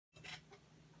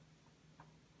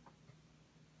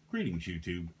Greetings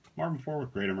YouTube, Marvin Ford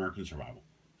with Great American Survival.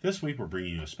 This week we're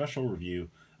bringing you a special review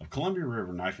of Columbia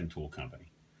River Knife and Tool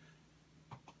Company.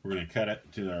 We're going to cut it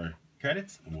to our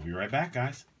credits and we'll be right back,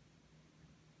 guys.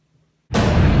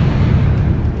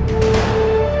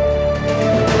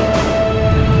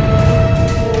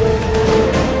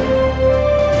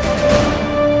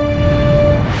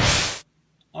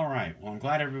 Alright, well I'm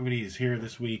glad everybody is here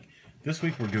this week. This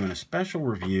week we're doing a special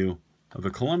review of the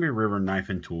Columbia River Knife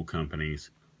and Tool Company's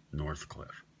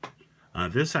Northcliffe.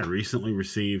 This I recently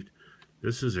received.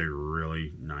 This is a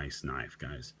really nice knife,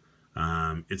 guys.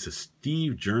 It's a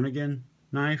Steve Jernigan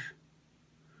knife.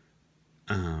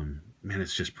 Man,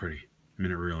 it's just pretty. I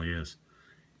mean, it really is.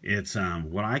 It's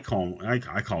what I call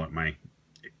it my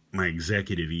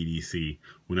executive EDC.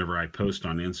 Whenever I post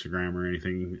on Instagram or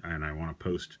anything, and I want to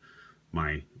post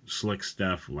my slick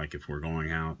stuff, like if we're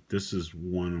going out, this is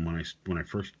one when I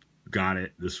first got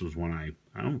it. This was one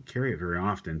I don't carry it very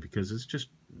often because it's just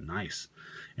nice,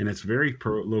 and it's very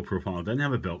low profile. It doesn't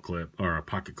have a belt clip or a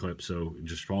pocket clip, so it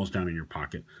just falls down in your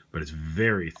pocket, but it's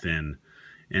very thin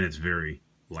and it's very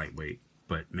lightweight.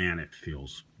 But man, it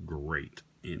feels great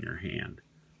in your hand.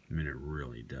 I mean, it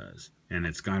really does. And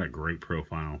it's got a great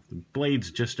profile. The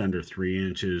blade's just under 3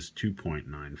 inches,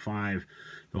 2.95.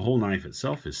 The whole knife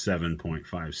itself is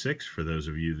 7.56 for those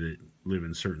of you that live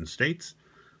in certain states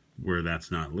where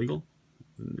that's not legal.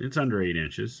 It's under 8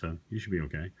 inches, so you should be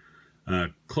okay.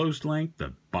 Closed length,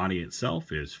 the body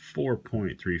itself is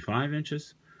 4.35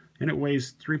 inches, and it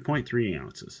weighs 3.3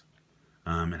 ounces.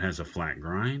 It has a flat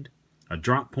grind, a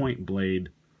drop point blade,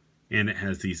 and it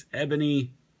has these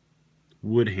ebony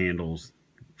wood handles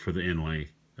for the inlay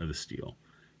of the steel.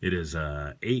 It is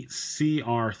a 8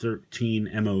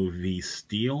 CR13 MOV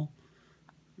steel,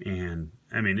 and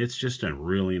I mean, it's just a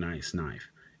really nice knife.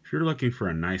 If you're looking for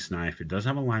a nice knife, it does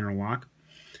have a liner lock.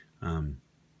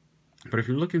 But if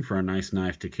you're looking for a nice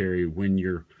knife to carry when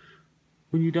you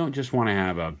don't just want to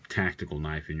have a tactical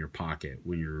knife in your pocket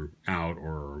when you're out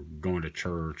or going to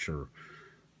church or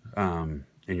and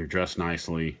you're dressed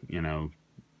nicely, you know,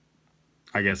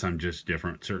 I guess I'm just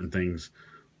different. Certain things,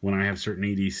 when I have certain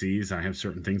EDCs, I have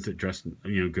certain things that just,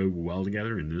 you know, go well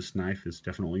together, and this knife is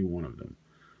definitely one of them.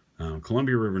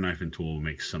 Columbia River Knife and Tool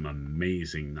makes some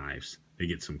amazing knives. They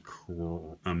get some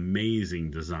amazing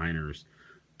designers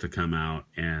to come out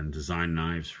and design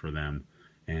knives for them,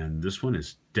 and this one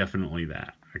is definitely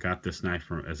that. I got this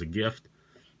knife as a gift,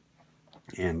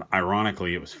 and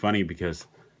ironically, it was funny because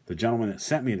the gentleman that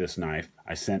sent me this knife,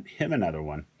 I sent him another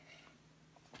one,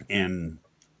 and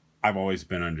I've always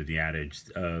been under the adage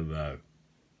of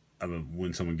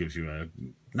when someone gives you a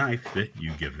knife that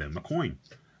you give them a coin.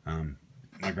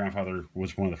 My grandfather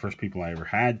was one of the first people I ever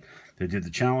had that did the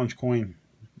challenge coin,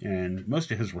 and most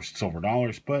of his were silver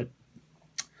dollars, but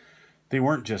they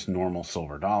weren't just normal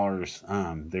silver dollars.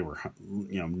 They were,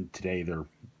 you know, today they're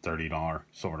 $30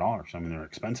 silver dollars. I mean, they're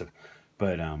expensive.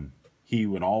 But he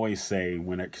would always say,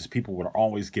 because people were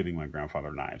always giving my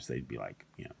grandfather knives, they'd be like,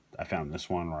 you know, I found this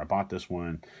one or I bought this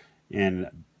one. And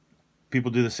people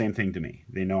do the same thing to me.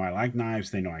 They know I like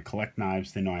knives. They know I collect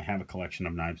knives. They know I have a collection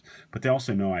of knives. But they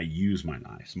also know I use my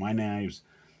knives. My knives,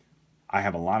 I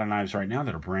have a lot of knives right now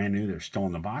that are brand new. They're still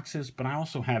in the boxes. But I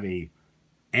also have a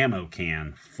ammo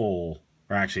can full,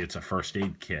 or actually it's a first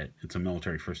aid kit. It's a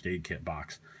military first aid kit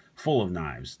box full of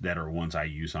knives that are ones I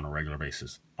use on a regular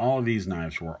basis. All of these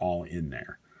knives were all in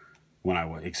there when I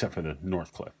was, except for the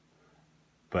Northcliffe.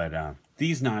 But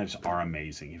these knives are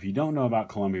amazing. If you don't know about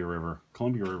Columbia River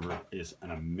is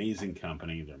an amazing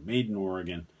company. They're made in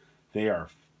Oregon. They are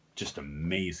just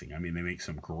amazing. I mean, they make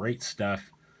some great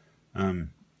stuff. And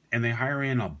they hire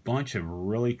in a bunch of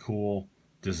really cool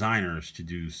designers to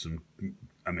do some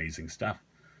amazing stuff.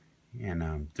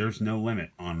 And there's no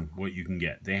limit on what you can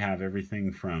get. They have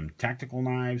everything from tactical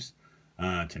knives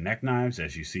to neck knives,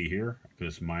 as you see here,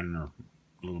 because mine are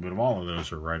a little bit of all of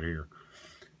those are right here.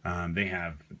 They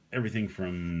have everything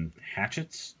from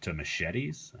hatchets to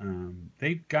machetes.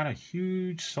 They've got a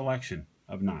huge selection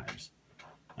of knives.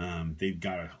 They've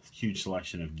got a huge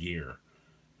selection of gear.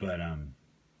 But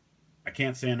I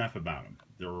can't say enough about them.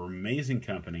 They're an amazing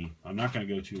company. I'm not going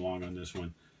to go too long on this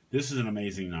one. This is an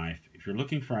amazing knife. If you're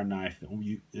looking for a knife that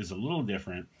is a little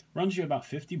different, runs you about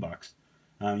 50 bucks.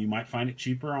 You might find it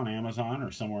cheaper on Amazon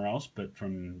or somewhere else, but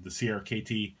from the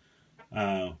CRKT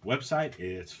website,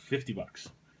 it's 50 bucks.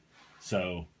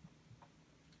 So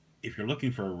if you're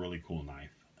looking for a really cool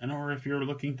knife, or if you're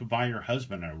looking to buy your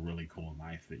husband a really cool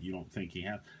knife that you don't think he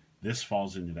has, this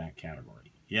falls into that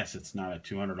category. Yes, it's not a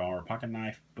 $200 pocket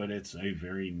knife, but it's a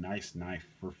very nice knife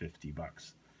for 50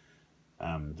 bucks.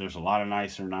 There's a lot of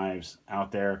nicer knives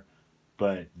out there,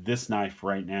 But this knife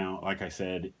right now, like I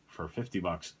said, for 50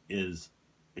 bucks is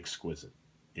exquisite.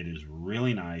 It is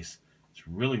really nice. It's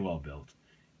really well built,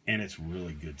 and it's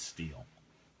really good steel.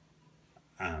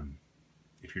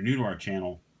 If you're new to our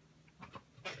channel,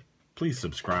 please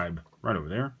subscribe right over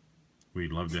there.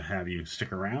 We'd love to have you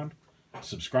stick around.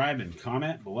 Subscribe and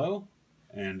comment below,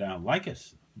 and like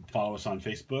us. Follow us on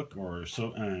Facebook or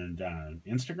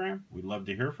Instagram. We'd love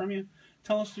to hear from you.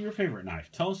 Tell us your favorite knife.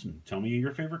 Tell me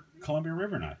your favorite Columbia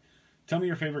River knife. Tell me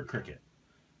your favorite cricket.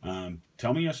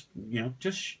 Tell me,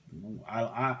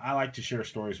 I like to share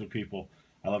stories with people.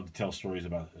 I love to tell stories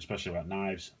especially about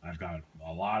knives. I've got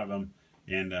a lot of them,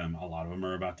 and a lot of them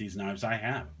are about these knives I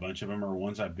have. A bunch of them are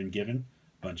ones I've been given.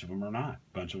 A bunch of them are not.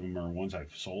 A bunch of them are ones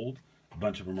I've sold. A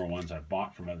bunch of them are ones I've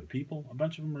bought from other people. A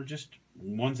bunch of them are just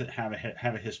ones that have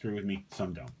a history with me.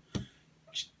 Some don't.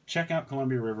 Check out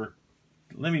Columbia River.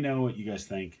 Let me know what you guys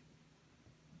think.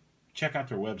 Check out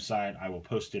their website. I will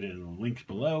post it in the links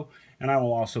below, and I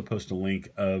will also post a link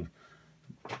of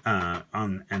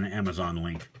on an Amazon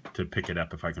link to pick it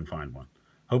up if I can find one.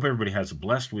 Hope everybody has a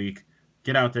blessed week.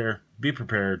 Get out there, be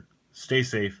prepared, stay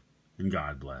safe, and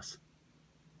God bless.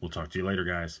 We'll talk to you later,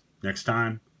 guys.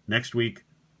 Next week,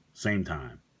 same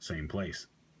time, same place.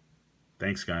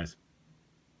 Thanks, guys.